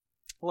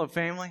Hello,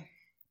 family.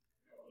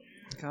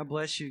 God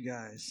bless you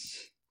guys.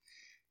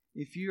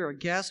 If you're a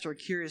guest or a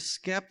curious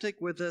skeptic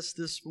with us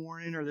this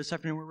morning or this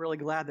afternoon, we're really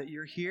glad that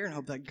you're here and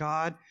hope that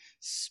God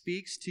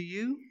speaks to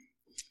you.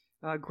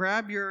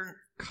 Grab your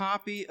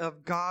copy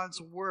of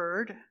God's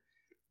Word.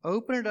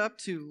 Open it up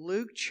to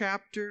Luke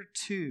chapter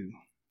 2.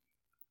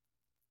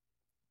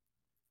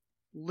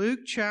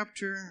 Luke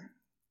chapter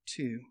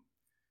 2.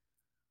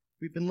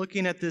 We've been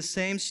looking at this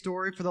same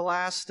story for the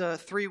last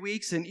 3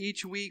 weeks, and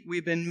each week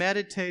we've been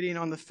meditating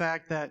on the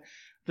fact that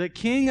the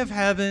King of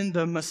Heaven,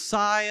 the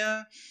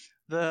Messiah,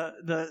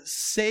 the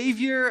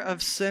Savior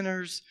of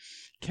sinners,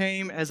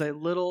 came as a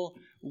little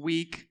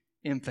weak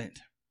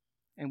infant.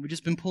 And we've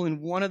just been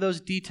pulling one of those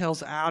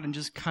details out and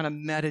just kind of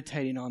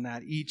meditating on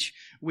that each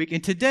week.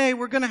 And today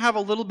we're going to have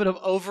a little bit of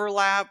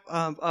overlap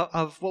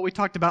of what we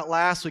talked about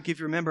last week. If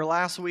you remember,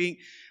 last week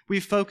we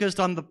focused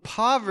on the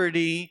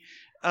poverty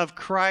of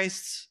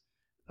Christ's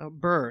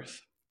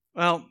birth.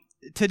 Well,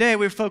 today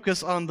we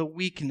focus on the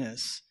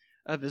weakness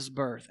of his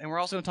birth. And we're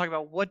also going to talk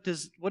about what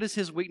does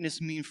his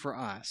weakness mean for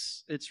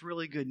us. It's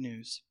really good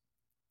news.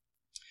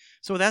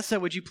 So with that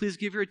said, would you please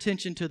give your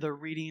attention to the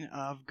reading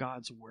of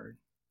God's Word?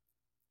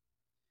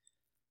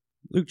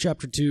 Luke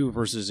chapter 2,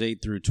 verses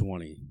 8 through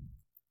 20.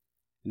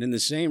 And in the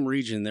same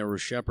region there were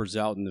shepherds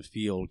out in the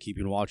field,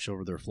 keeping watch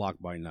over their flock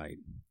by night.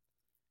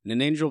 And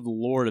an angel of the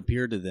Lord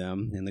appeared to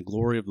them, and the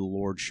glory of the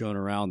Lord shone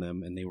around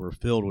them, and they were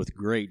filled with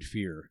great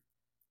fear.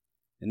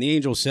 And the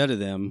angel said to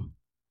them,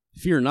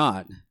 "Fear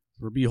not,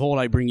 for behold,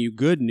 I bring you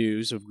good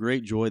news of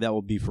great joy that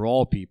will be for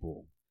all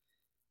people.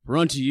 For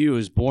unto you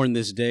is born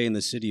this day in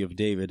the city of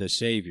David a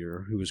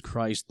Savior, who is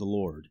Christ the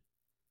Lord.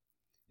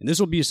 And this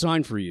will be a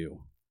sign for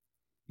you.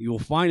 You will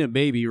find a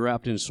baby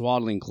wrapped in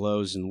swaddling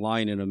clothes and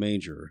lying in a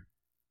manger."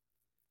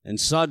 And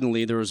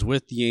suddenly there was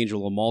with the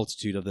angel a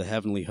multitude of the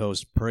heavenly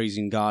host,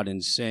 praising God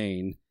and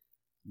saying,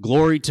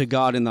 "Glory to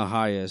God in the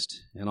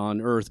highest, and on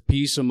earth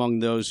peace among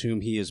those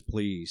whom he is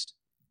pleased."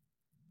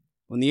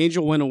 When the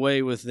angel went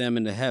away with them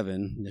into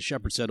heaven, the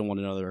shepherds said to one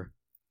another,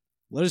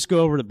 "Let us go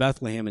over to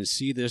Bethlehem and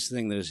see this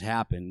thing that has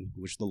happened,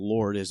 which the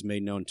Lord has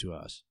made known to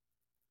us."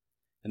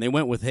 And they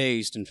went with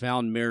haste and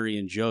found Mary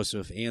and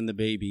Joseph and the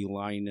baby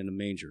lying in a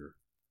manger.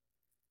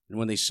 And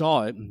when they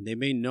saw it, they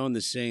made known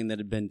the saying that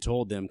had been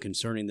told them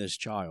concerning this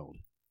child.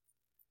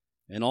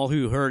 And all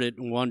who heard it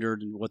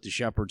wondered what the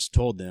shepherds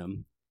told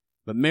them.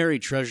 But Mary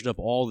treasured up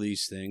all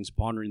these things,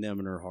 pondering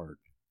them in her heart.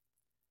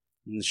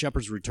 And the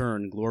shepherds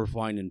returned,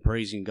 glorifying and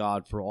praising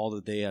God for all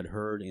that they had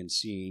heard and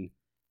seen,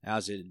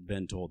 as it had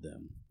been told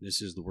them.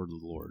 This is the word of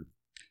the Lord.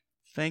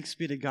 Thanks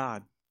be to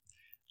God.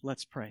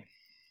 Let's pray.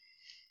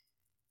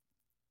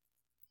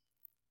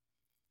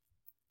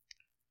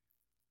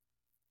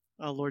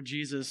 Oh, Lord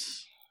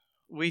Jesus,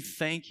 we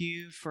thank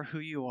you for who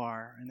you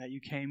are and that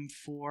you came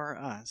for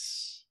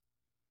us.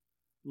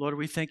 Lord,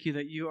 we thank you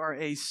that you are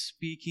a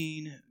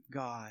speaking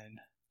God.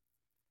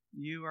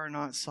 You are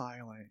not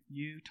silent.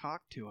 You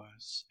talk to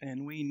us,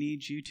 and we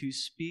need you to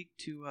speak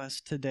to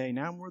us today,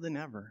 now more than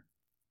ever.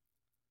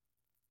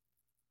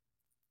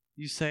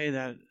 You say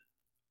that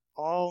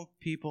all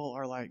people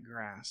are like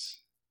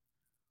grass.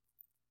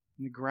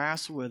 And the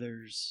grass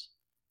withers,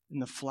 and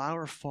the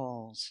flower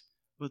falls,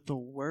 but the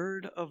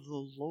word of the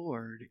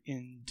Lord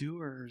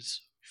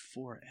endures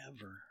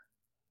forever.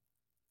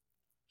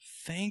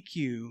 Thank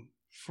you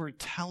for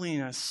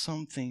telling us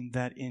something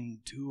that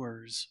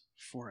endures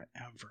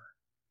forever.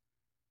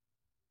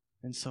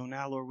 And so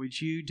now, Lord,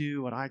 would you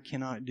do what I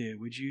cannot do?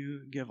 Would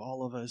you give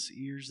all of us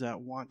ears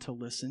that want to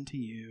listen to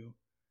you?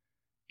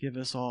 Give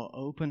us all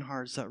open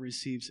hearts that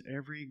receives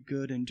every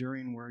good,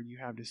 enduring word you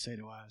have to say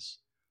to us.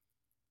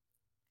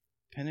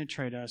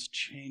 Penetrate us,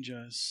 change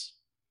us,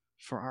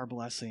 for our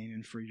blessing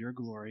and for your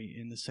glory.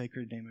 In the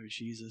sacred name of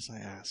Jesus, I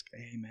ask.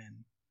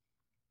 Amen.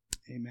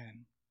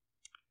 Amen.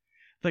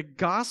 The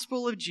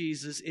gospel of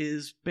Jesus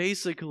is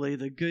basically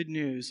the good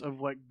news of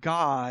what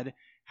God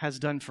has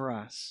done for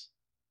us.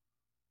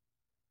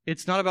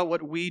 It's not about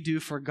what we do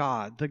for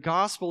God. The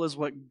gospel is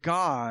what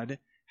God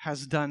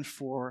has done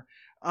for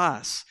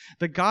us.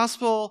 The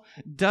gospel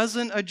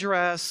doesn't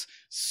address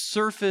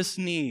surface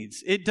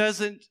needs. It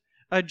doesn't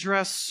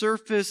address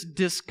surface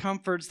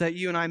discomforts that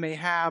you and I may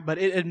have, but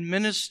it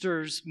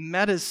administers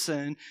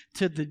medicine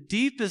to the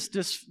deepest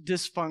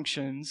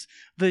dysfunctions,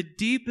 the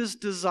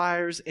deepest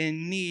desires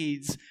and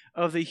needs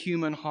of the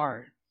human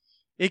heart.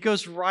 It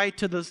goes right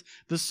to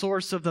the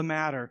source of the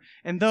matter.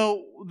 And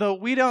though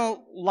we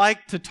don't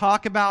like to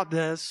talk about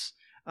this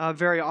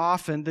very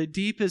often, the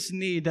deepest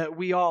need that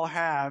we all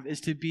have is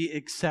to be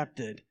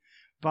accepted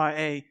by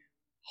a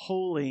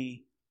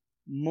holy,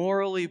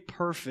 morally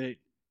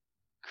perfect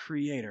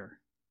Creator.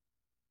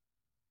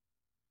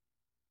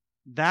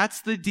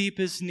 That's the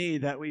deepest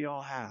need that we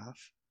all have.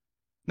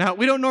 Now,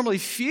 we don't normally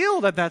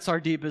feel that that's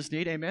our deepest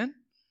need, amen?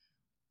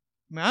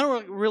 I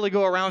don't really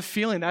go around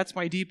feeling that's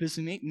my deepest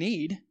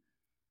need.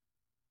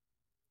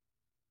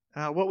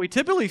 What we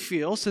typically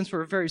feel, since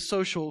we're very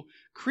social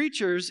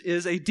creatures,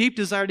 is a deep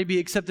desire to be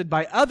accepted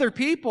by other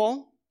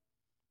people.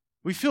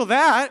 We feel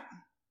that.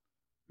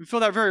 We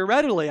feel that very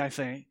readily, I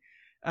think.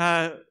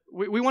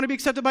 We want to be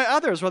accepted by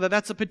others, whether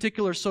that's a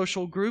particular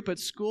social group at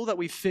school that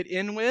we fit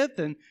in with,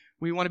 and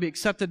we want to be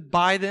accepted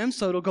by them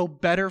so it'll go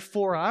better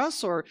for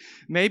us. Or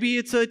maybe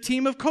it's a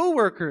team of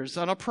coworkers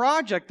on a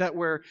project that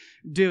we're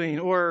doing.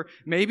 Or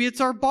maybe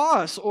it's our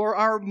boss or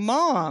our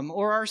mom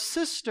or our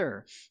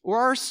sister or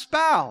our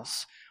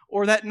spouse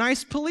or that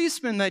nice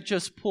policeman that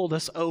just pulled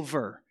us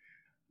over.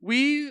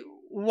 We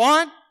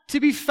want to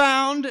be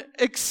found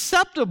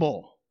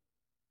acceptable.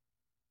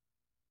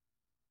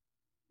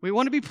 We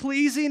want to be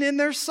pleasing in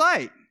their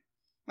sight.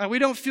 Now, we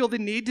don't feel the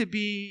need to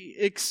be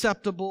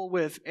acceptable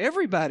with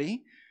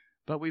everybody,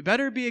 but we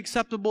better be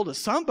acceptable to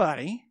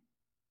somebody.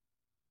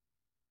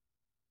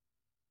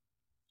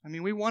 I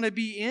mean, we want to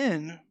be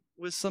in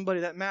with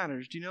somebody that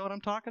matters. Do you know what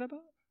I'm talking about?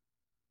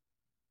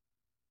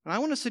 And I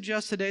want to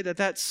suggest today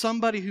that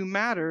somebody who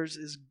matters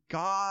is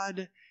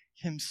God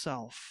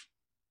Himself.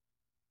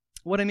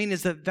 What I mean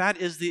is that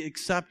is the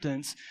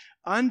acceptance,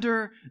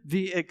 under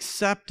the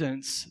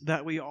acceptance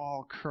that we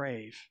all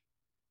crave.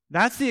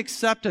 That's the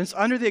acceptance,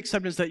 under the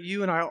acceptance that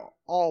you and I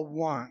all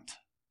want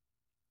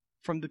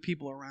from the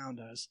people around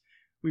us.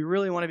 We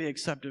really want to be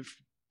accepted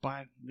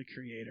by the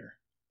Creator,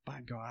 by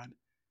God.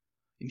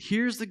 And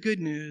here's the good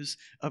news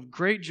of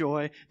great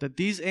joy that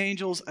these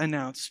angels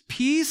announce: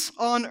 peace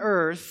on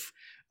earth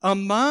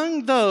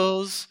among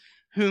those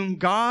whom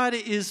God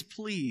is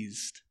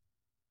pleased.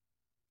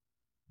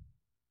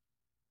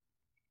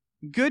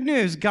 Good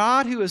news,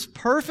 God who is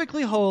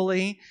perfectly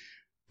holy,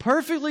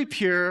 perfectly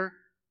pure,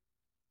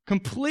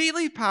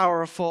 completely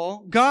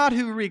powerful, God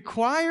who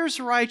requires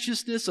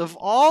righteousness of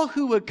all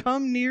who would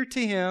come near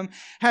to Him,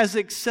 has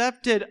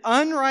accepted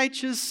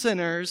unrighteous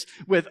sinners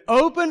with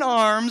open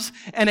arms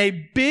and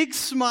a big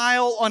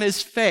smile on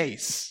His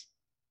face.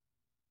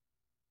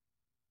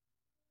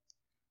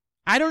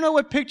 I don't know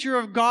what picture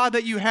of God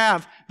that you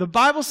have. The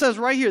Bible says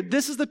right here,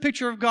 this is the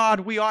picture of God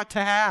we ought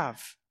to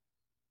have.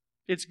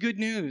 It's good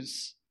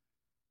news.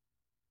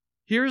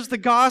 Here's the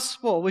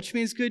gospel, which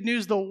means good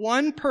news. The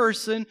one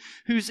person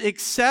whose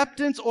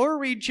acceptance or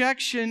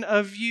rejection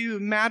of you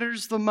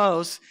matters the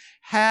most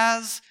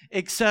has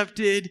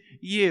accepted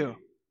you.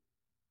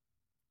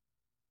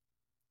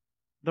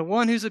 The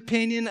one whose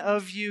opinion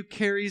of you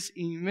carries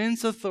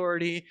immense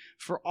authority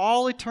for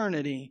all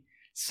eternity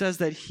says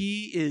that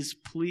He is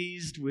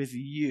pleased with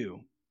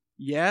you.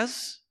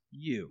 Yes,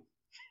 you.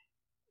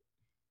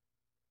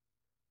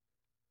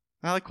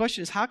 Now the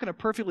question is, how can a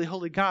perfectly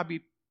holy God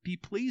be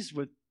pleased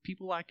with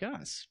people like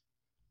us?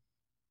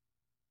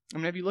 I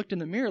mean, have you looked in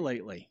the mirror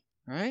lately,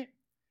 right?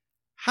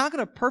 How can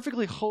a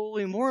perfectly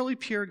holy, morally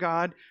pure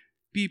God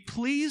be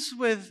pleased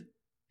with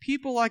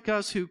people like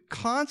us who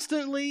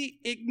constantly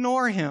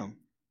ignore Him?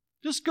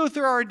 Just go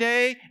through our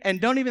day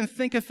and don't even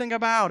think a thing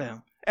about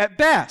Him, at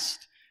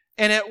best.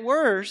 And at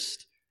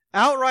worst,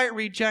 outright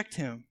reject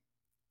Him.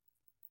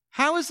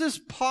 How is this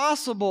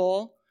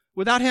possible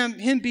without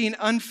Him being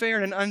unfair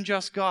and an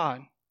unjust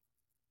God?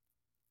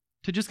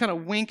 To just kind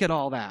of wink at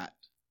all that.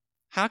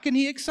 How can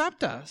He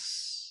accept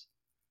us?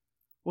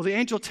 Well, the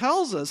angel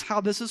tells us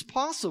how this is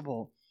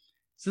possible.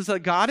 It says that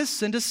God has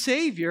sent a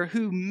Savior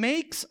who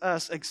makes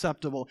us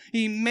acceptable.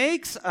 He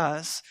makes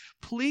us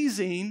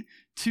pleasing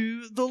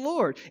to the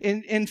Lord.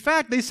 In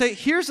fact, they say,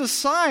 here's a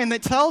sign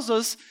that tells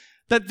us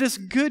that this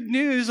good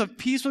news of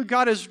peace with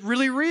God is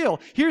really real.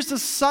 Here's the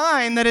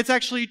sign that it's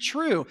actually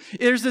true.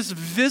 There's this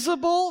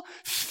visible,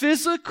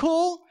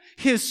 physical,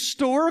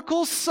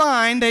 historical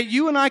sign that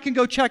you and I can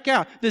go check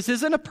out. This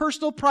isn't a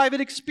personal, private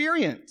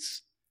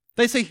experience.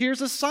 They say, here's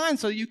a sign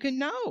so you can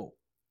know.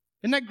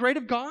 Isn't that great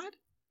of God?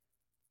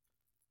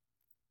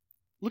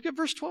 Look at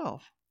verse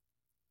 12.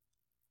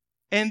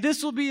 And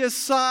this will be a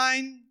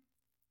sign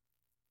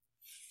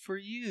for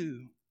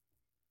you.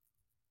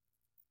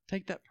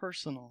 Take that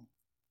personal.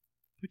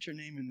 Put your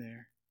name in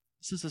there.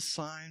 This is a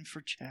sign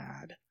for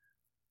Chad.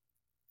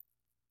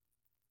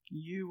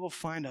 You will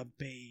find a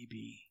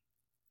baby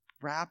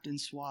wrapped in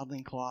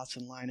swaddling cloths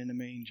and lying in a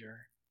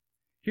manger.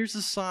 Here's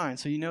the sign,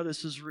 so you know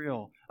this is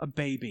real. A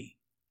baby.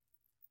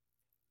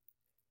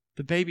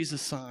 The baby's a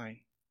sign.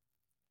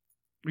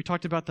 We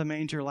talked about the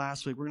manger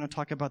last week. We're going to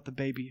talk about the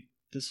baby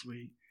this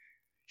week.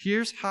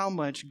 Here's how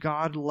much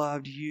God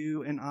loved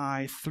you and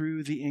I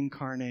through the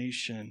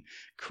incarnation.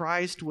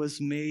 Christ was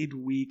made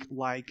weak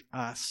like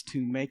us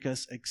to make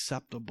us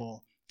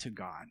acceptable to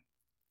God.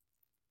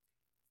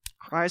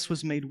 Christ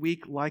was made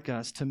weak like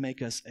us to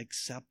make us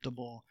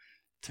acceptable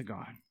to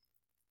God.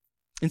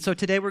 And so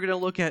today we're going to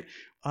look at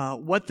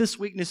what this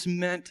weakness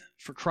meant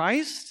for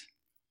Christ,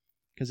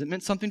 because it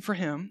meant something for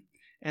Him.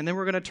 And then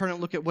we're going to turn and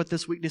look at what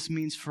this weakness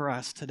means for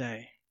us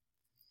today.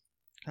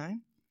 Okay?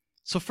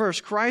 So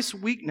first, Christ's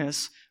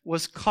weakness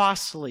was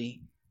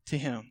costly to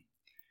Him.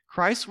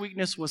 Christ's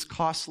weakness was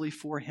costly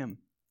for Him.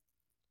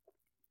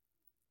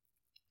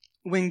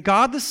 When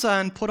God the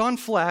Son put on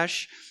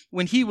flesh,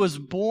 when He was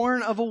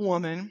born of a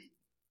woman,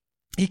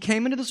 He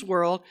came into this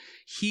world,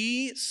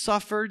 He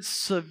suffered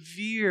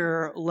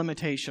severe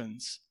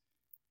limitations.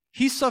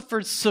 He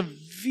suffered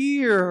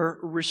severe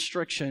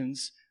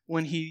restrictions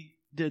when He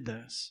did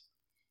this.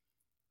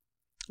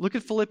 Look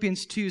at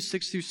Philippians 2,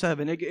 6 through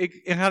 7.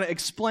 It kind of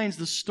explains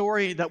the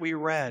story that we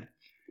read.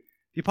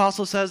 The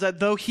apostle says that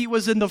though he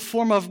was in the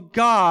form of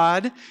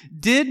God,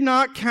 did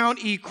not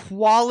count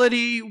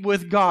equality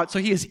with God. So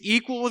he is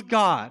equal with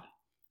God,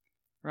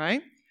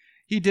 right?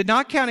 He did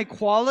not count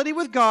equality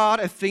with God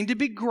a thing to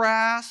be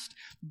grasped,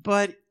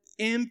 but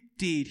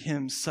emptied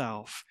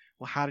himself.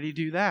 Well, how did he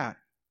do that?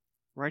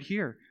 Right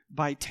here,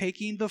 by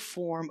taking the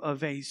form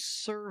of a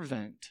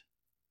servant.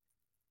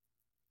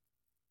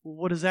 Well,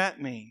 what does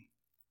that mean?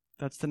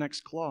 That's the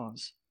next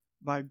clause.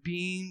 By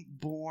being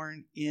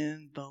born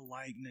in the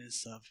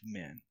likeness of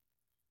men.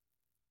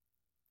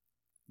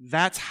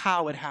 That's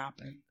how it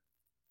happened.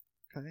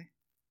 Okay?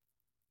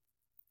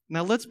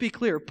 Now let's be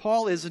clear.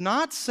 Paul is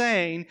not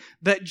saying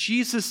that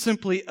Jesus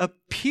simply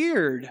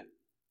appeared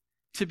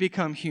to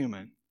become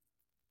human.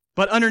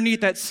 But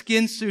underneath that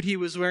skin suit he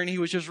was wearing, he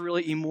was just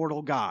really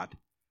immortal God.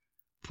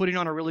 Putting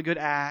on a really good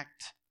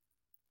act.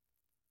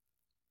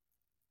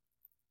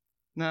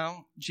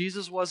 No,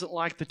 Jesus wasn't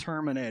like the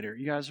Terminator.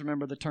 You guys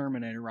remember the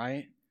Terminator,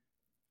 right?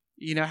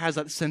 You know, has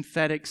that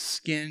synthetic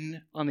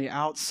skin on the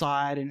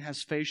outside and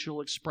has facial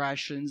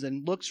expressions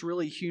and looks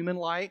really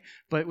human-like,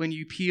 but when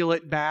you peel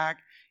it back,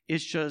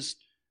 it's just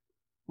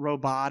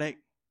robotic,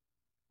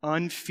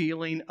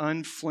 unfeeling,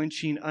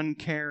 unflinching,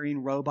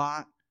 uncaring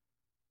robot.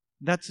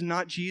 That's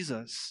not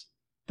Jesus.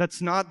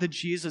 That's not the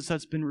Jesus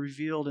that's been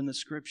revealed in the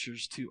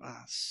Scriptures to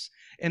us.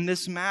 And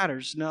this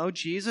matters. No,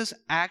 Jesus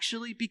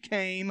actually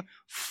became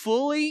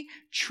fully,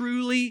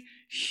 truly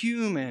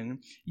human,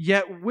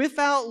 yet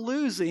without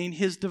losing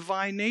his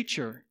divine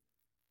nature.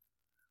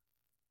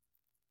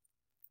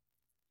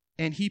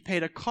 And he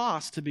paid a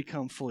cost to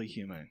become fully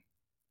human.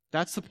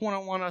 That's the point I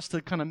want us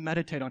to kind of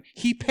meditate on.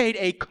 He paid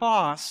a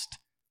cost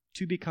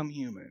to become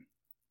human.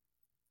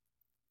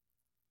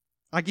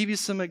 I'll give you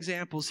some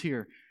examples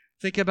here.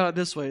 Think about it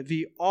this way.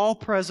 The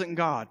all-present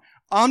God,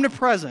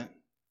 omnipresent,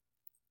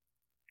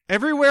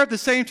 everywhere at the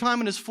same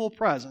time in his full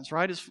presence,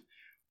 right? His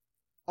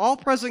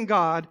all-present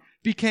God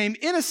became,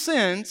 in a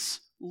sense,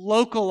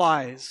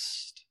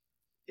 localized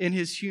in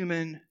his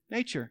human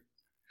nature.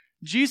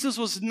 Jesus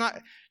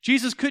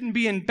couldn't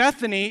be in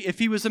Bethany if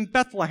he was in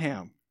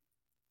Bethlehem.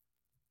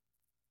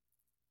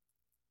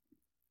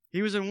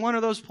 He was in one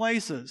of those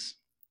places.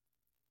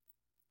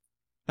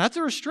 That's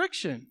a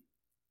restriction.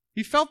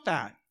 He felt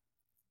that.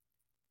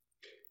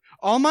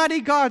 Almighty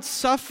God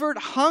suffered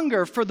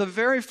hunger for the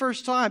very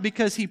first time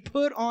because he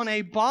put on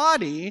a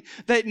body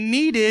that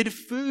needed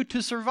food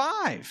to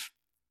survive.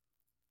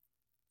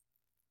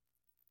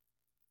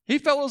 He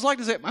felt what it was like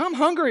to say, I'm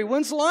hungry,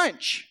 when's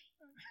lunch?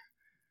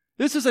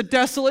 This is a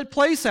desolate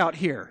place out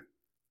here.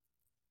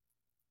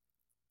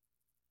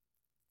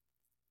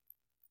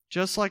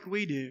 Just like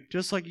we do,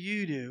 just like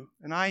you do,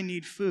 and I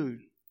need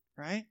food,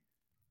 right?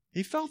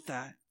 He felt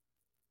that.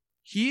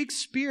 He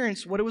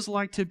experienced what it was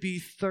like to be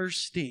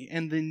thirsty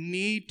and the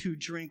need to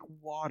drink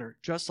water,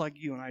 just like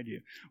you and I do.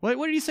 What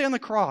did he say on the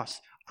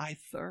cross? I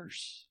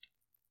thirst,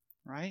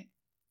 right?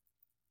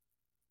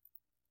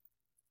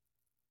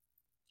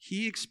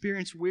 He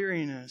experienced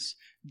weariness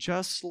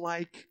just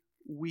like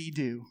we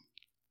do.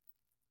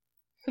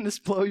 Doesn't this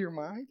blow your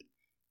mind?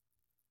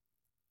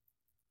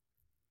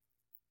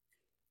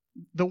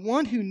 The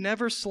one who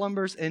never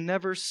slumbers and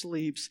never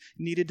sleeps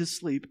needed to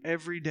sleep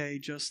every day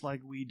just like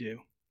we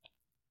do.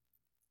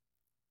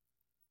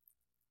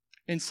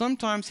 And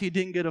sometimes he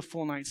didn't get a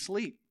full night's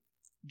sleep,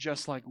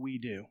 just like we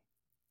do.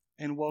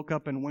 And woke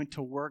up and went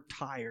to work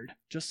tired,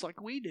 just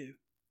like we do.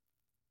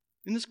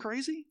 Isn't this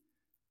crazy?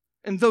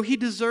 And though he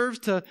deserves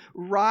to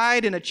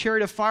ride in a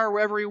chariot of fire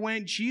wherever he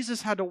went,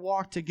 Jesus had to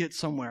walk to get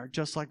somewhere,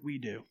 just like we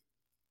do.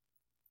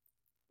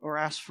 Or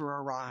ask for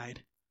a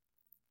ride.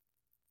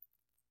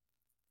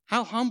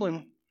 How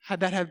humbling had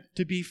that had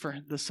to be for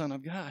the Son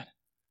of God?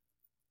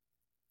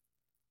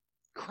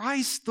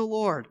 Christ the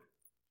Lord.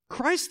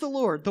 Christ the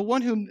Lord, the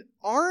one whom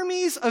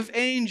armies of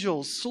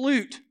angels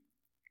salute,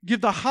 give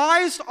the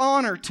highest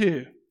honor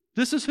to.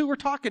 This is who we're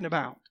talking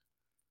about.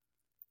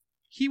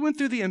 He went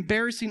through the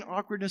embarrassing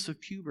awkwardness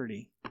of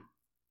puberty.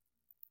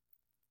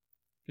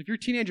 If you're a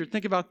teenager,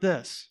 think about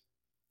this.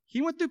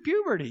 He went through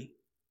puberty.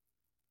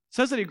 It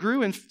says that he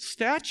grew in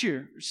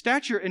stature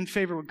in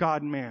favor with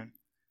God and man.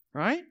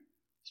 Right?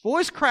 His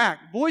voice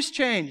cracked, voice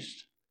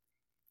changed.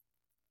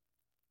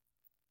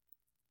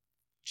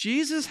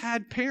 Jesus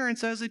had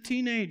parents as a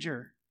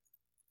teenager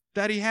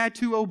that he had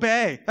to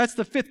obey. That's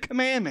the 5th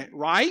commandment,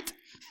 right?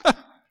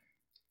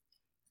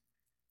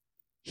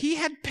 He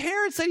had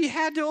parents that he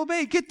had to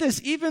obey. Get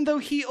this, even though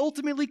he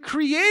ultimately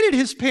created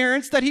his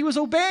parents that he was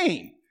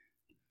obeying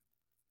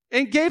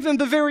and gave them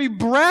the very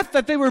breath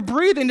that they were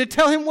breathing to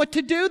tell him what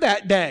to do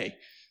that day.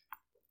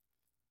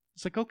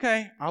 It's like,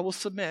 okay, I will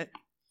submit.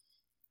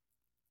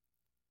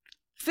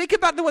 Think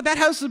about what that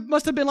house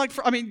must have been like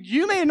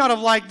you may not have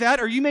liked that,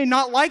 or you may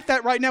not like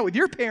that right now with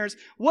your parents.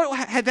 What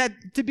had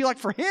that to be like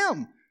for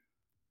him?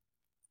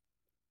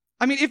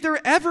 If there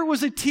ever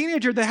was a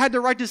teenager that had the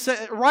right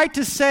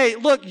to say,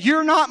 look,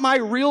 you're not my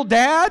real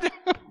dad,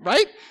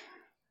 right?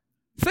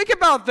 Think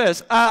about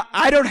this.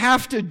 I don't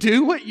have to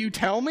do what you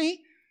tell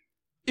me.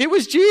 It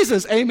was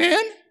Jesus.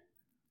 Amen?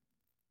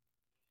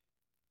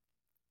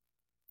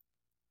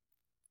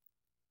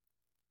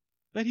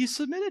 But he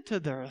submitted to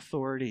their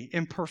authority,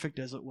 imperfect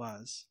as it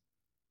was.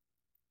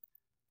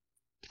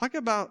 Talk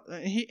about,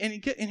 and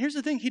here's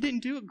the thing, he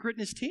didn't do it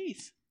gritting his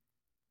teeth.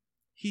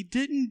 He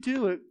didn't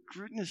do it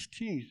gritting his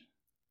teeth.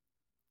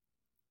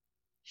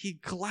 He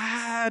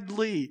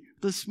gladly,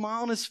 the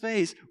smile on his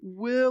face,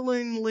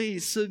 willingly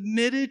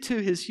submitted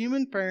to his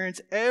human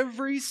parents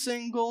every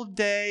single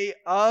day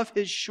of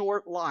his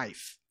short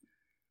life.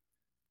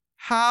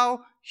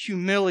 How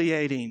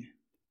humiliating.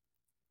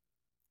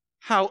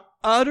 How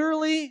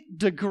utterly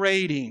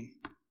degrading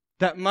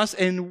that must,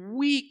 and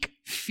weak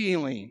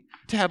feeling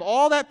to have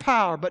all that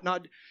power, but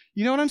not,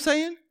 you know what I'm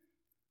saying?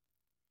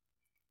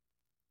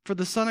 For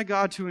the Son of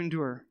God to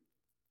endure.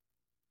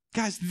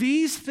 Guys,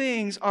 these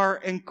things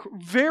are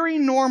very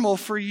normal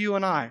for you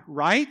and I,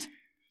 right?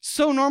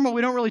 So normal,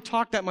 we don't really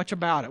talk that much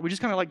about it. We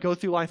just kind of like go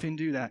through life and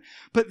do that.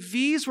 But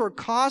these were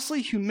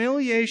costly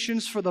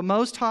humiliations for the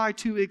Most High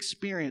to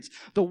experience.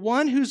 The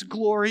one whose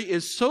glory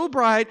is so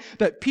bright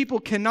that people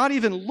cannot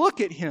even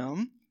look at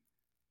him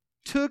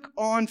took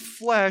on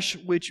flesh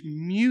which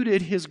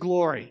muted his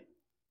glory.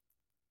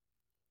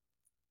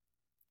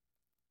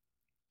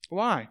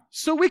 Why?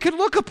 So we could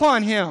look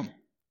upon him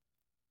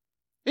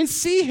and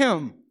see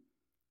him.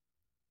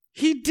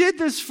 He did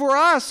this for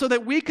us so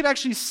that we could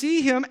actually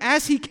see him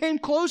as he came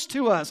close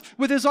to us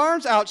with his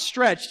arms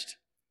outstretched.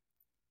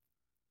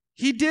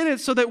 He did it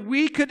so that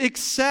we could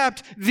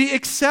accept the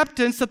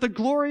acceptance that the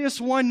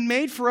glorious one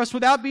made for us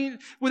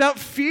without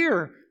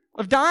fear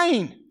of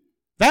dying.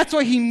 That's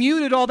why he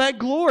muted all that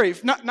glory.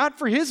 Not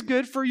for his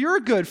good, for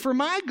your good, for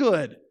my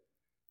good.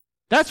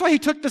 That's why he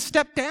took the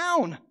step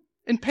down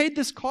and paid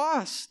this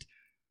cost.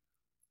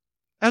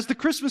 As the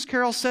Christmas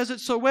carol says it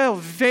so well,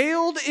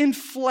 veiled in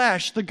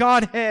flesh, the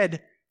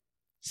Godhead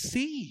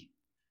see.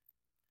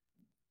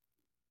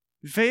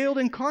 Veiled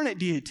incarnate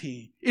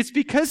deity. It's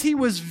because he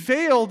was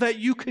veiled that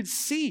you could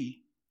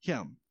see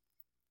him.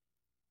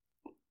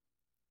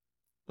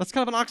 That's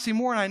kind of an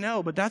oxymoron, I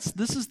know, but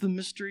this is the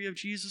mystery of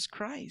Jesus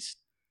Christ.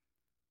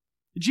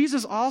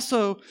 Jesus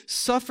also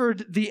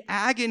suffered the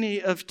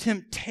agony of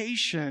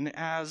temptation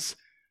as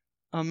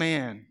a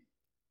man.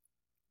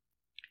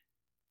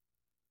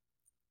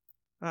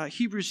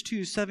 Hebrews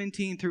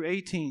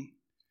 2:17-18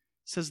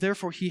 says,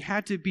 therefore he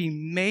had to be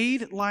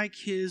made like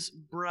his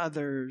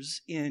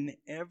brothers in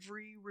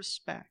every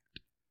respect,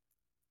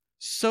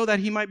 so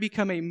that he might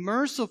become a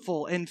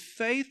merciful and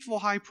faithful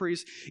high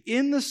priest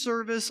in the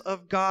service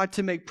of God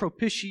to make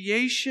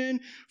propitiation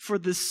for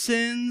the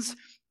sins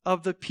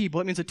of the people.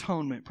 It means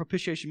atonement.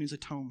 Propitiation means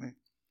atonement.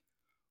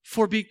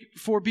 For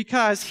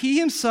because he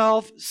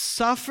himself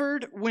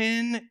suffered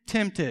when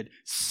tempted.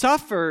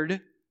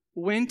 Suffered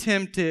when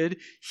tempted,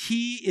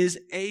 he is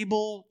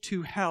able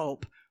to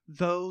help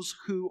those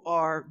who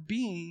are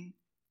being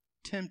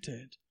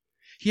tempted.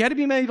 He had to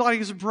be made like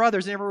his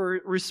brothers in every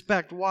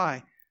respect.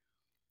 Why?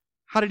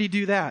 How did he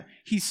do that?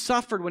 He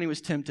suffered when he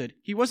was tempted.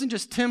 He wasn't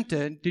just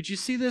tempted. Did you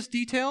see this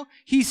detail?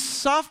 He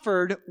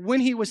suffered when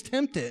he was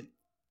tempted.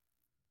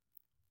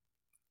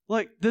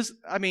 Like this,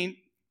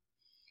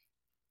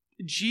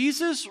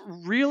 Jesus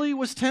really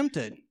was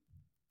tempted.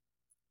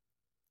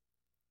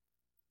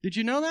 Did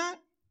you know that?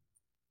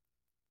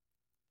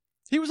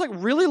 He was like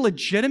really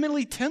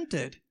legitimately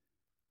tempted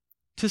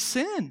to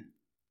sin.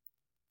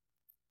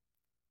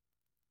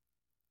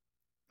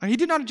 And he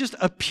did not just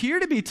appear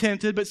to be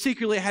tempted, but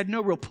secretly it had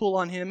no real pull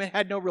on him. It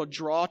had no real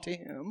draw to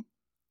him.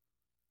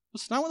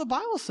 That's not what the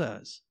Bible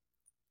says.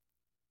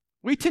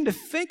 We tend to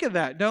think of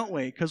that, don't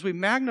we? Because we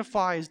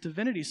magnify his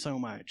divinity so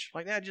much.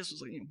 Like that just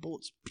was like,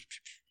 bullets.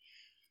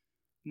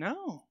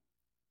 No.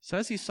 It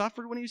says he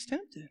suffered when he was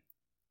tempted.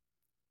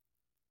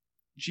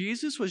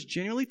 Jesus was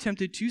genuinely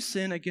tempted to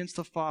sin against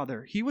the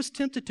Father. He was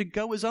tempted to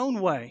go his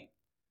own way.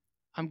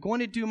 I'm going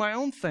to do my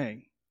own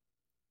thing.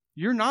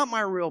 You're not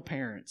my real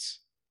parents.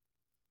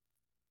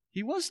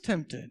 He was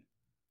tempted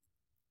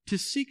to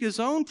seek his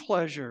own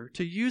pleasure,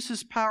 to use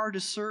his power to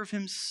serve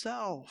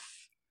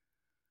himself.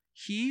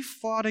 He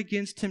fought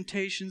against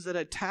temptations that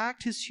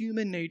attacked his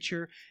human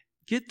nature.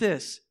 Get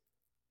this,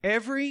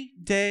 every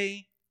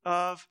day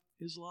of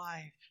his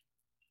life.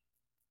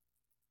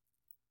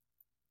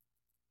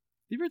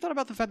 Have you ever thought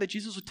about the fact that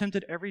Jesus was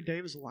tempted every day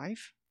of his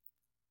life?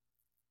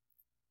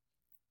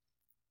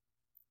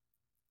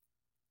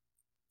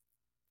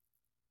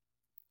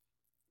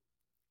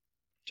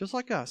 Just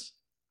like us.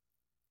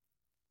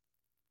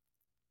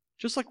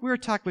 Just like we're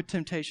attacked with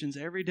temptations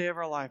every day of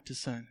our life to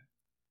sin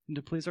and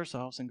to please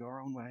ourselves and go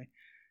our own way.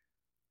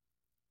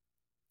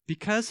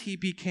 Because he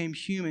became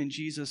human,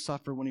 Jesus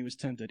suffered when he was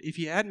tempted. If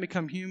he hadn't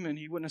become human,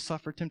 he wouldn't have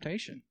suffered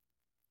temptation.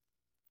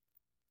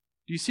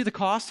 Do you see the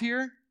cost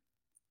here?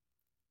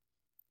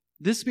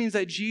 This means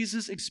that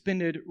Jesus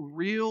expended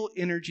real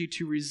energy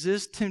to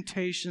resist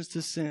temptations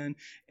to sin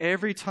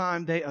every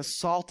time they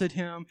assaulted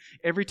him,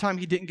 every time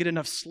he didn't get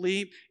enough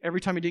sleep,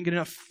 every time he didn't get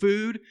enough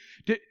food.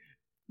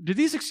 Do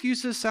these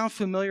excuses sound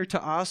familiar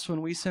to us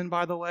when we sin,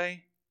 by the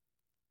way?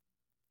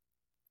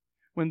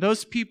 when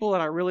those people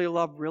that I really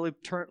love really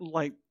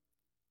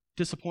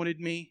disappointed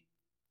me,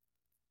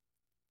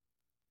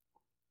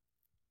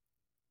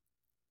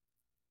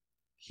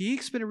 he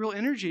expended real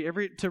energy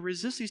to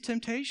resist these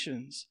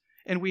temptations.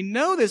 And we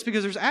know this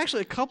because there's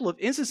actually a couple of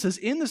instances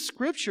in the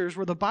Scriptures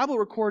where the Bible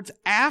records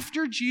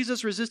after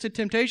Jesus resisted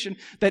temptation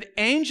that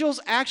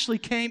angels actually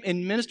came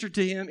and ministered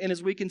to him in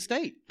his weakened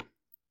state.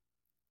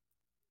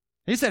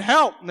 He said,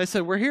 help. And they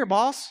said, we're here,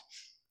 boss.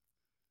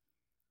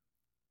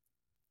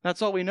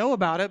 That's all we know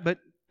about it, but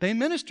they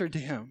ministered to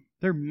him.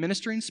 They're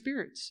ministering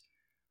spirits.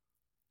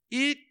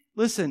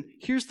 Listen,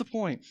 here's the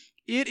point.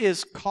 It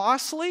is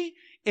costly,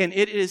 and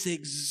it is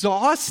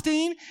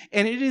exhausting,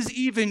 and it is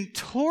even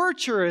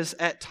torturous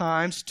at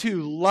times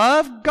to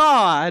love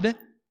God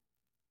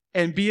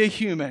and be a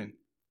human.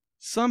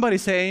 Somebody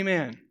say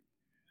amen.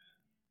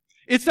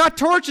 It's not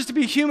torturous to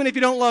be human if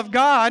you don't love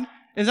God.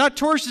 It's not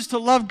torturous to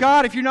love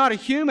God if you're not a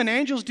human.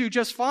 Angels do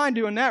just fine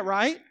doing that,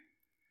 right?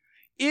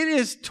 It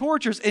is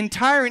torturous and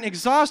tiring,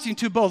 exhausting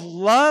to both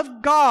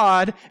love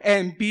God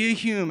and be a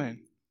human.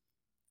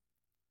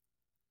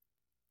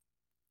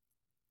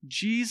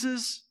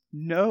 Jesus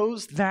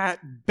knows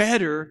that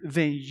better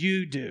than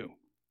you do.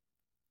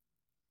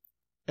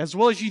 As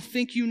well as you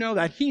think you know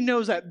that, he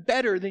knows that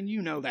better than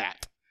you know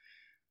that.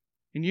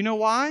 And you know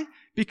why?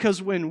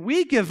 Because when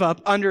we give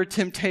up under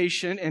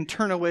temptation and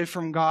turn away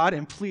from God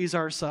and please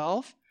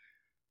ourselves,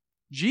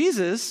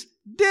 Jesus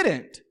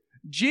didn't.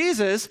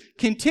 Jesus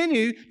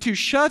continued to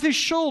shove his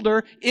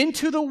shoulder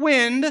into the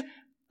wind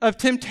of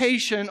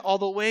temptation all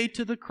the way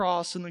to the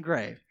cross and the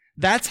grave.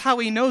 That's how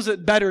he knows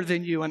it better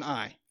than you and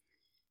I.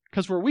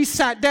 Because where we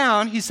sat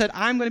down, he said,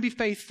 I'm going to be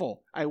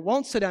faithful. I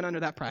won't sit down under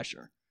that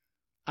pressure.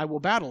 I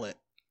will battle it.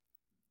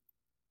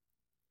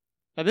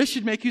 Now this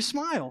should make you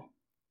smile.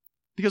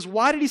 Because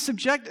why did he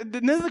subject,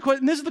 this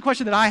is the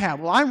question that I have.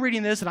 Well, I'm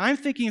reading this and I'm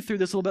thinking through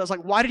this a little bit. It's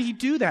like, why did he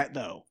do that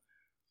though?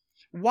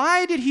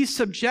 Why did he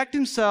subject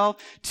himself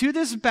to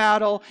this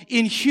battle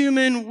in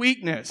human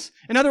weakness?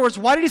 In other words,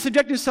 why did he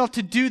subject himself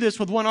to do this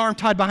with one arm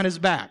tied behind his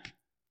back?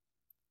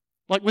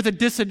 Like with a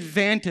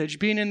disadvantage,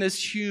 being in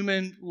this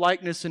human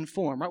likeness and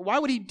form, right? Why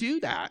would he do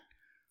that?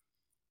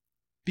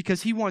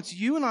 Because he wants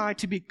you and I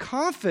to be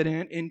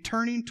confident in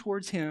turning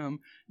towards him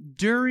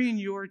during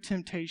your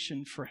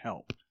temptation for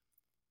help.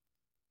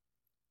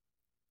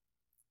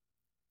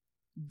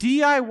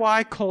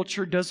 DIY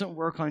culture doesn't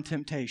work on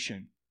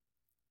temptation.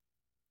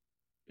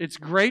 It's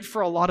great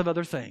for a lot of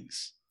other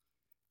things.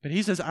 But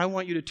he says, I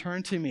want you to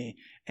turn to me,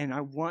 and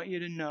I want you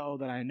to know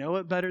that I know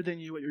it better than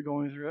you, what you're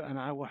going through, and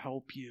I will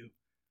help you.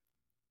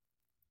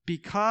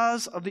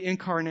 Because of the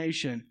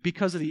incarnation,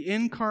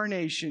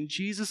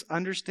 Jesus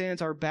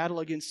understands our battle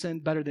against sin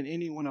better than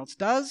anyone else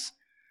does,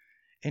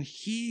 and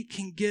he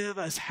can give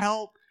us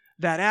help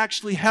that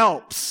actually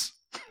helps.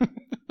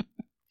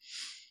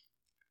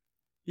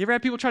 You ever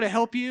had people try to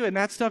help you and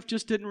that stuff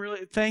just didn't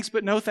really, thanks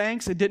but no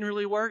thanks, it didn't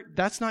really work?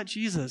 That's not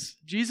Jesus.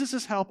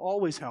 Jesus' help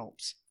always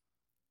helps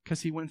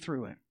because he went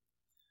through it.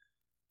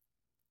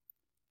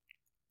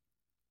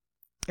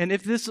 And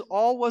if this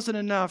all wasn't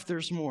enough,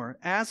 there's more.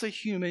 As a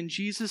human,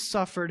 Jesus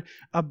suffered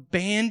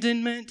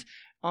abandonment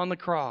on the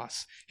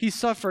cross. He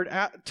suffered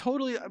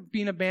totally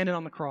being abandoned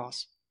on the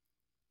cross.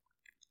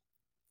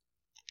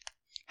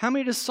 How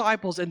many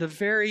disciples in the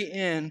very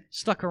end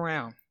stuck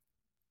around?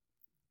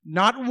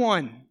 Not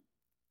one.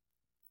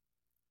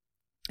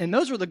 And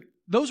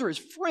those are his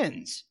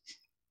friends,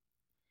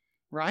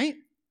 right?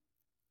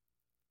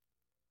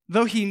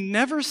 Though he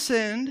never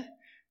sinned,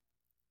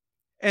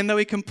 and though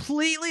he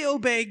completely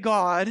obeyed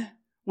God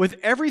with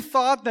every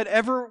thought that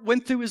ever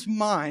went through his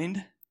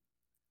mind,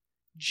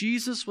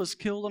 Jesus was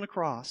killed on a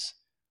cross.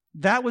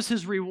 That was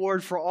his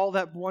reward for all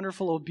that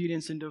wonderful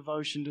obedience and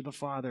devotion to the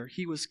Father.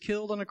 He was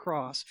killed on a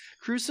cross.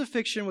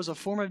 Crucifixion was a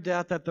form of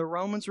death that the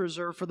Romans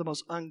reserved for the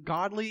most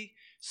ungodly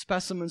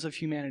specimens of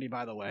humanity,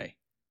 by the way.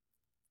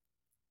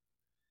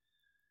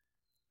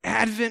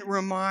 Advent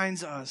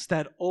reminds us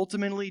that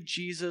ultimately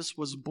Jesus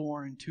was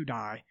born to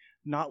die,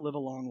 not live a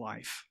long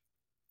life.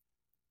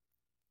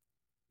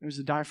 It was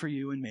to die for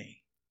you and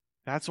me.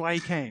 That's why he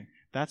came.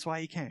 That's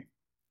why he came.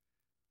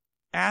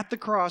 At the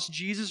cross,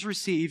 Jesus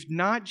received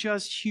not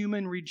just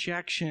human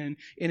rejection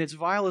in its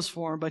vilest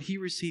form, but he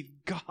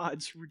received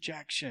God's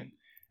rejection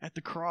at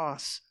the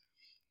cross.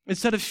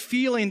 Instead of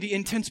feeling the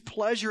intense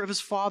pleasure of his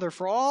Father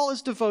for all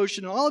his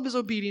devotion and all of his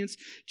obedience,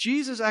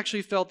 Jesus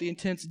actually felt the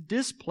intense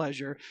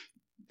displeasure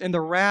and the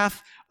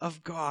wrath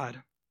of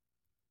God.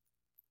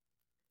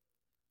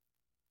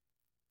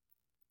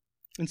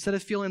 Instead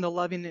of feeling the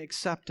loving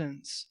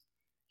acceptance,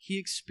 he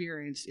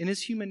experienced in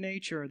his human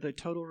nature the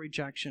total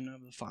rejection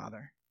of the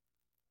Father.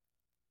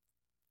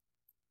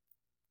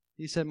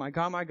 He said, my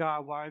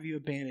God, why have you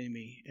abandoned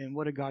me? And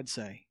what did God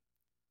say?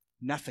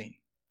 Nothing.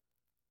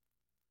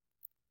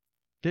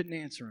 Didn't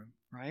answer him,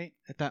 right?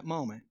 At that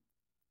moment.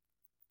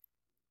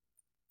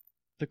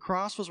 The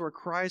cross was where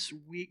Christ's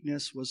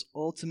weakness was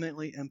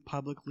ultimately and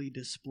publicly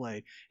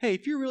displayed. Hey,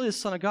 if you're really the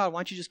Son of God, why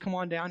don't you just come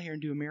on down here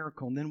and do a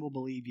miracle, and then we'll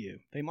believe you.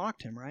 They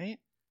mocked him, right?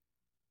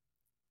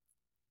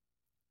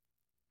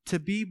 to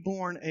be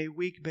born a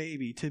weak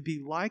baby, to be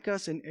like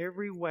us in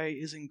every way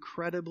is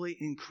incredibly,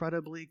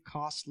 incredibly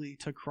costly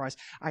to Christ.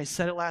 I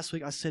said it last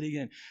week, I said it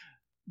again.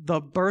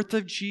 The birth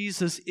of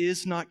Jesus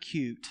is not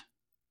cute.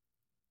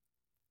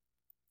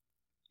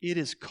 It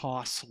is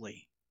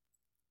costly.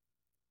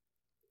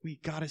 We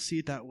got to see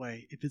it that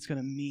way if it's going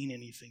to mean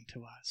anything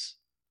to us.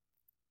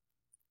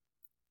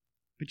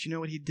 But you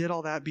know what? He did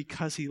all that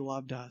because he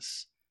loved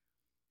us.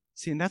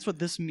 See, and that's what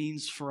this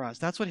means for us.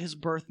 That's what his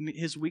birth,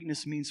 his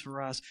weakness means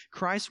for us.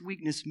 Christ's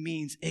weakness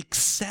means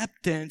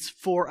acceptance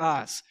for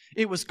us.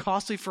 It was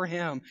costly for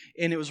him,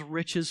 and it was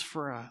riches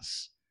for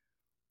us.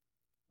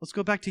 Let's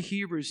go back to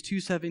Hebrews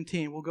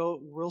 2:17. We'll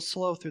go real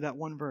slow through that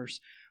one verse.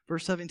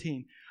 Verse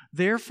 17.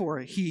 Therefore,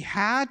 he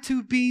had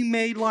to be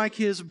made like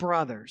his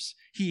brothers.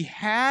 He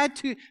had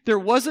to. There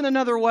wasn't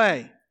another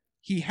way.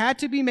 He had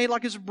to be made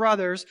like his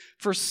brothers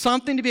for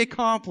something to be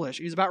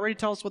accomplished. He's about ready to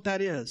tell us what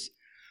that is.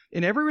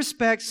 In every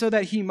respect, so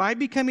that he might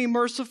become a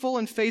merciful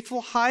and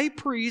faithful high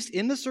priest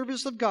in the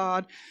service of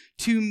God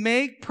to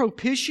make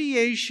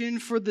propitiation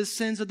for the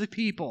sins of the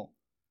people.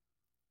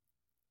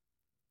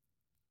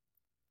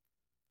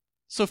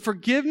 So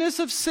forgiveness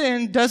of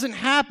sin doesn't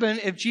happen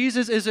if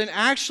Jesus isn't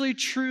actually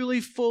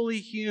truly fully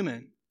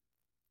human.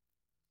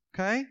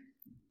 Okay?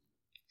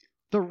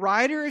 The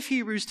writer of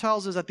Hebrews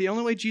tells us that the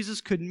only way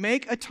Jesus could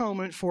make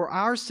atonement for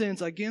our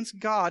sins against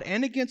God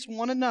and against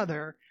one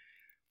another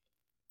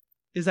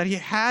is that he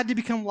had to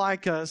become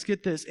like us,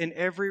 get this, in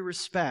every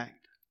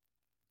respect.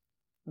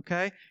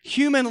 Okay?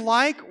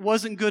 Human-like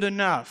wasn't good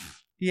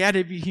enough. He had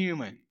to be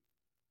human.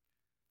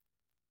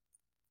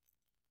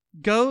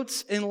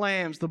 Goats and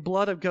lambs, the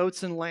blood of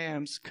goats and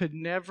lambs could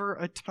never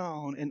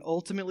atone and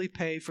ultimately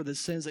pay for the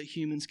sins that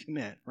humans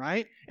commit,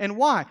 right? And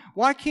why?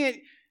 Why can't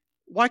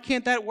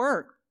that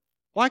work?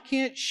 Why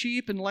can't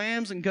sheep and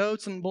lambs and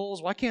goats and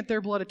bulls, why can't their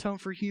blood atone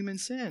for human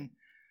sin?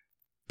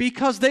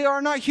 Because they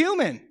are not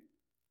human.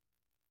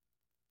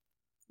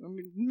 I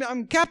mean,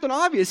 I'm Captain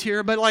Obvious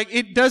here, but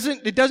it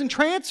doesn't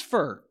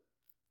transfer.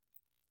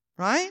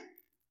 Right?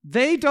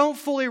 They don't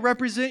fully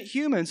represent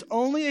humans.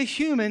 Only a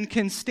human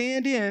can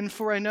stand in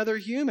for another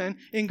human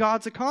in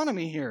God's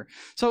economy here.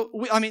 So,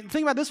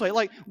 think about it this way.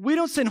 We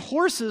don't send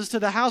horses to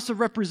the House of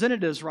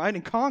Representatives, right?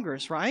 In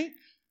Congress, right?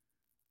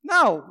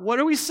 No. What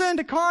do we send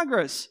to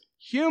Congress?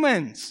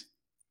 Humans.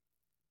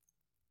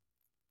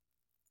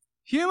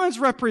 Humans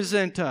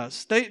represent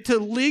us. To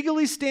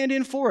legally stand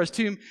in for us,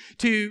 to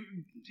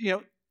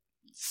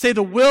say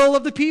the will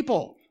of the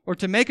people, or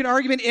to make an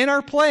argument in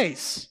our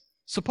place,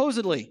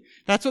 supposedly.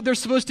 That's what they're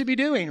supposed to be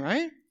doing,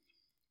 right?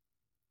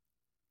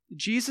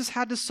 Jesus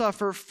had to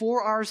suffer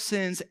for our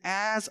sins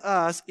as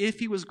us if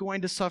he was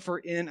going to suffer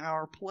in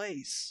our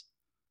place.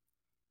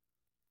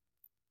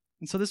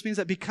 And so this means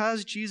that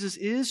because Jesus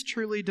is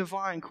truly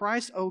divine,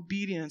 Christ's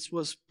obedience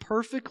was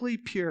perfectly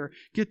pure.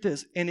 Get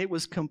this, and it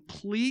was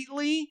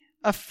completely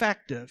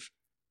effective.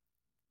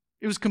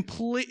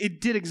 It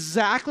did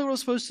exactly what it was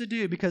supposed to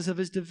do because of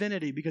his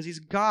divinity, because he's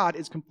God.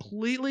 It's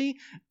completely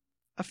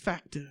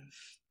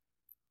effective.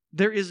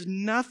 There is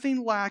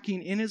nothing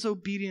lacking in his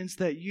obedience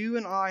that you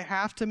and I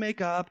have to make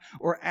up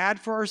or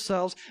add for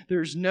ourselves.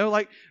 There's no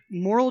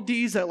moral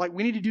deeds that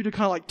we need to do to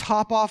kind of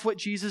top off what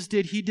Jesus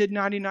did. He did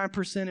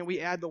 99% and we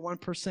add the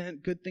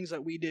 1% good things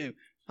that we do.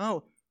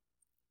 Oh.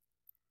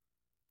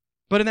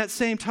 But in that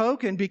same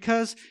token,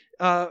 because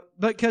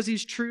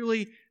he's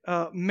truly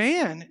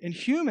man and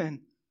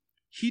human,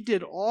 he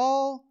did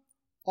all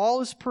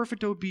his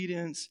perfect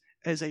obedience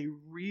as a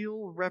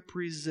real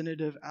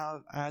representative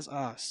as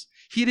us.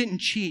 He didn't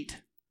cheat.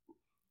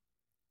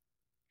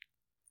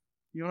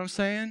 You know what I'm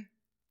saying?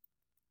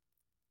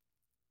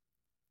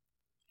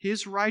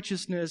 His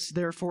righteousness,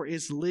 therefore,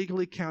 is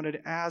legally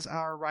counted as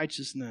our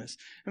righteousness.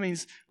 That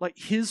means,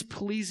 his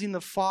pleasing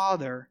the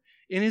Father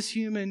in his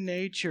human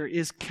nature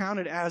is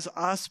counted as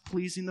us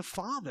pleasing the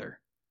Father.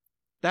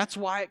 That's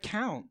why it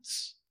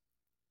counts.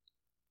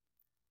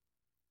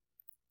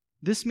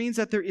 This means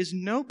that there is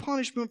no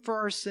punishment for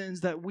our sins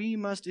that we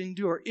must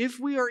endure if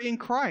we are in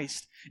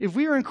Christ. If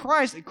we are in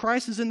Christ and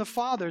Christ is in the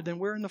Father, then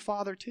we're in the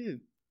Father too.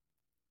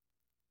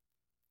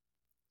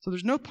 So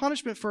there's no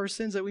punishment for our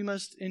sins that we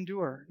must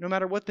endure, no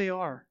matter what they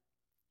are.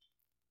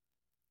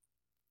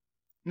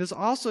 And this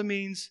also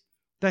means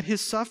that his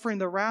suffering,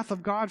 the wrath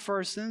of God for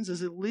our sins,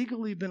 has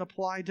illegally been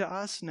applied to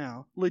us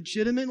now.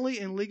 Legitimately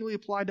and legally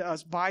applied to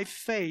us by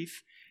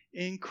faith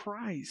in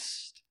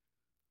Christ.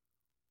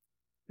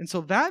 And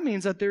so that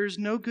means that there is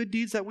no good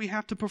deeds that we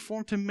have to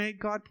perform to make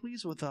God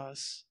pleased with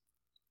us.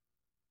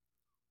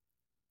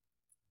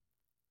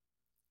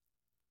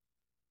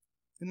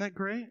 Isn't that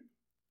great?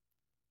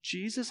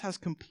 Jesus has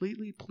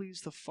completely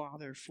pleased the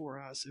Father for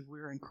us if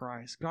we're in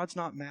Christ. God's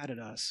not mad at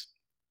us.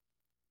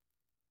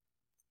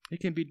 He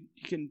can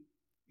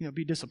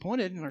be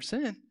disappointed in our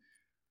sin,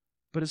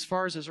 but as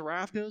far as his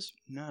wrath goes,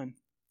 none.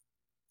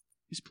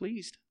 He's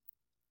pleased.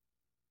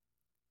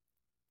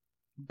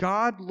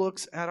 God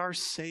looks at our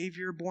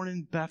Savior born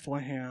in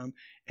Bethlehem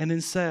and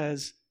then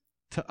says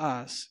to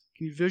us,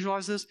 can you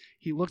visualize this?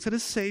 He looks at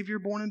his Savior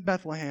born in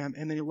Bethlehem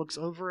and then he looks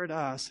over at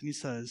us and he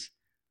says,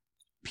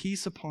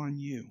 peace upon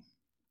you.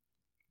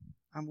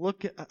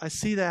 I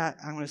see that,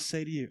 I'm going to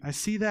say to you. I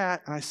see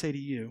that, and I say to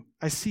you.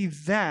 I see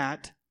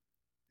that,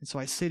 and so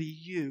I say to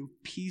you,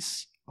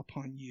 peace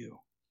upon you.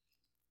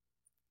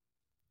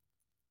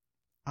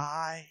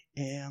 I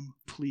am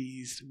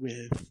pleased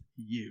with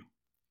you.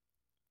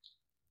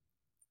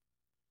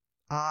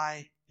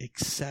 I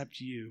accept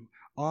you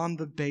on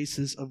the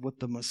basis of what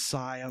the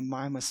Messiah,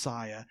 my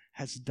Messiah,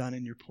 has done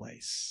in your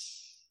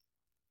place.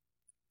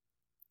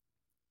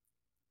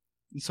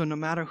 And so no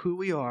matter who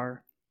we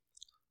are,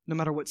 no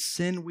matter what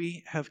sin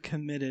we have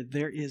committed,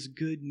 there is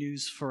good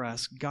news for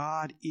us.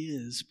 God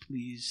is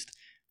pleased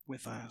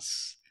with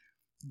us.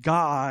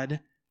 God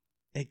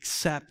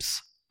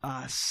accepts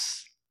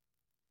us.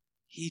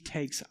 He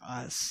takes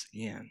us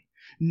in.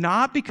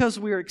 Not because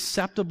we're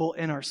acceptable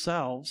in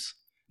ourselves,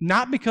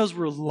 not because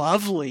we're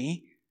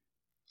lovely,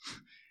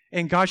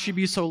 and God should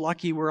be so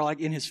lucky we're like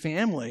in His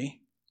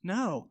family.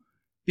 No,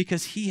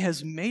 because He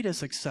has made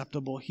us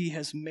acceptable. He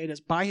has made us,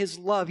 by His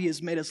love, He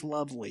has made us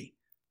lovely.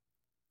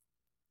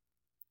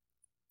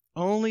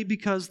 Only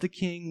because the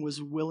King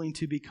was willing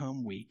to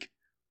become weak.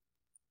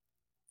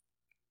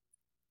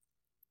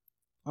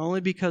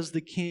 Only because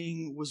the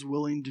King was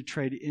willing to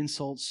trade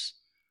insults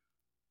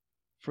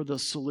for the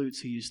salutes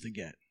He used to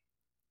get.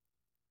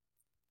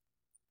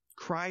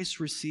 Christ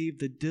received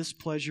the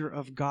displeasure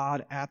of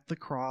God at the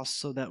cross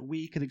so that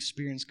we could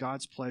experience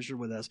God's pleasure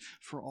with us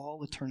for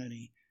all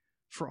eternity.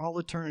 For all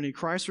eternity.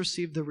 Christ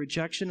received the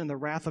rejection and the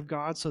wrath of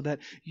God so that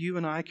you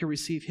and I can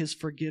receive His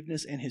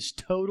forgiveness and His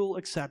total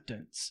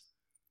acceptance.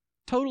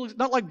 Total,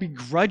 not like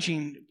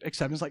begrudging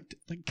acceptance, like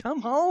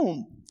come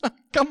home.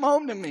 Come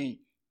home to me.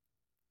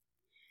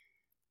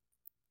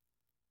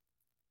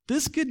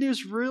 This good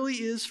news really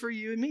is for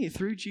you and me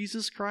through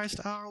Jesus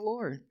Christ our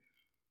Lord.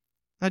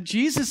 Now,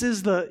 Jesus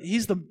is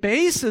He's the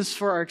basis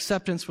for our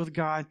acceptance with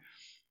God,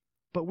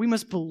 but we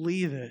must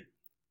believe it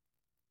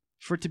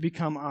for it to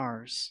become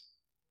ours.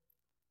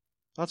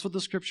 That's what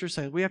the Scripture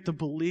says. We have to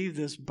believe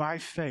this by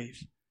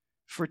faith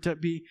for it to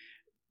be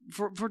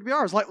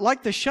ours.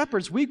 Like the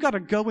shepherds, we've got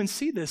to go and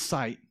see this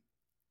sight.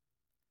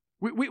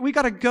 We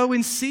got to go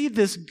and see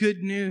this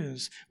good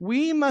news.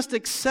 We must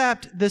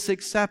accept this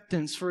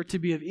acceptance for it to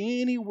be of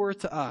any worth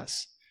to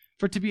us,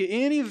 for it to be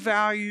any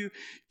value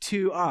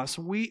to us.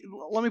 Let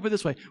me put it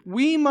this way.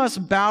 We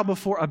must bow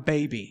before a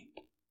baby.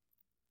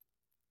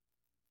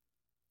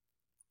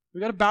 We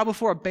got to bow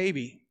before a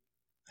baby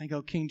and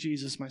go, King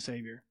Jesus, my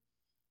Savior.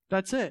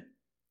 That's it.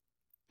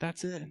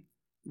 That's it.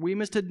 We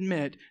must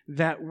admit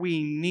that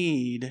we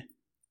need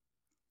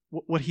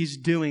what He's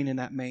doing in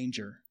that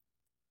manger.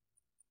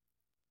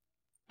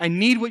 I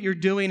need what you're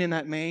doing in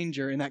that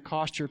manger, in that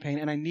cost you're paying,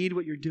 and I need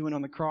what you're doing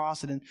on the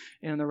cross and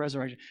in the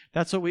resurrection.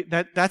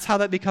 That's how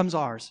that becomes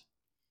ours.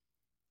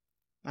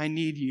 I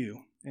need you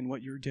and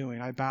what you're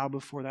doing. I bow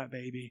before that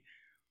baby.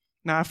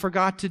 Now, I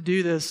forgot to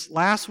do this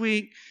last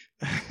week,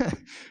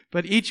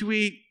 but each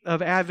week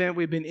of Advent,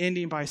 we've been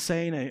ending by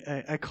saying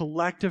a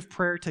collective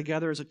prayer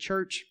together as a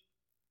church.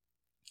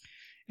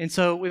 And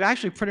so we've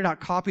actually printed out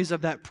copies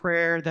of that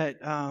prayer that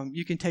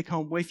you can take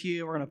home with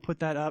you. We're going to put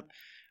that up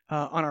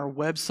on our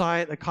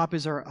website. The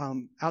copies are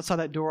outside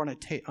that door on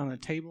a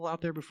table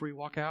out there before you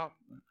walk out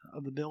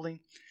of the building.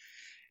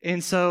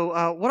 And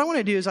so what I want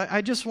to do is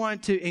I just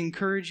want to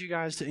encourage you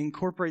guys to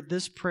incorporate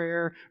this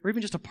prayer, or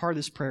even just a part of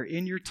this prayer,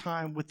 in your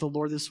time with the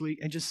Lord this week,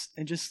 and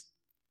just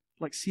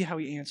like see how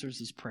He answers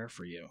this prayer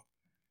for you.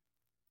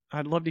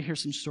 I'd love to hear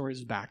some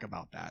stories back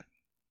about that.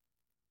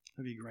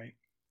 That'd be great.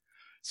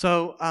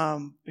 So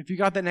if you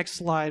got that next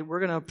slide,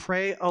 we're going to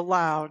pray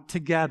aloud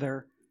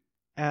together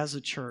as a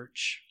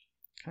church.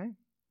 Okay?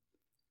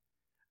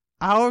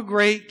 Our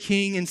great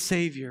King and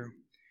Savior,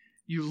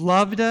 you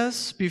loved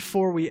us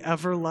before we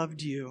ever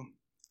loved you.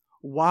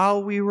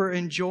 While we were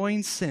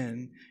enjoying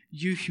sin,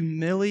 you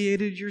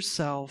humiliated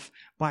yourself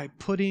by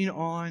putting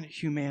on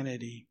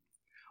humanity.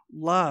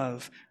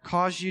 Love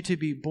caused you to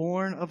be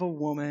born of a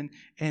woman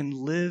and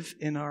live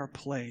in our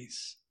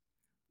place.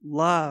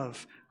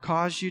 Love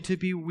caused you to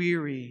be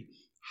weary,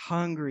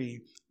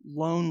 hungry,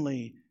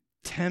 lonely,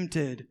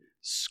 tempted,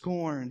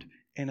 scorned,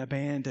 and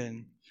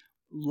abandoned.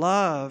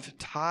 Love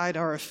tied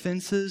our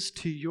offenses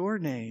to your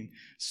name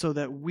so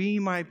that we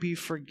might be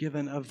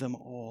forgiven of them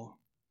all.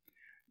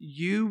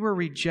 You were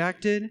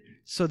rejected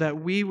so that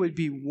we would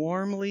be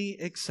warmly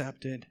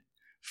accepted,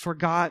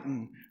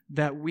 forgotten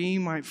that we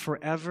might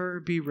forever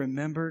be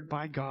remembered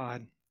by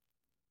God.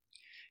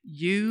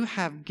 You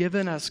have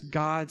given us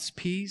God's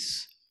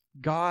peace,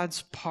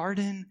 God's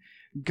pardon,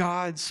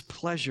 God's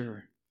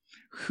pleasure.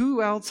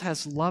 Who else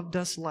has loved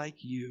us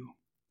like you?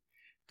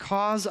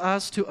 Cause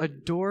us to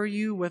adore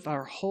you with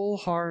our whole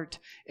heart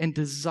and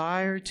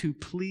desire to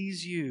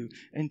please you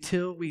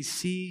until we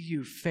see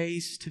you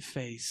face to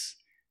face.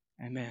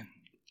 Amen.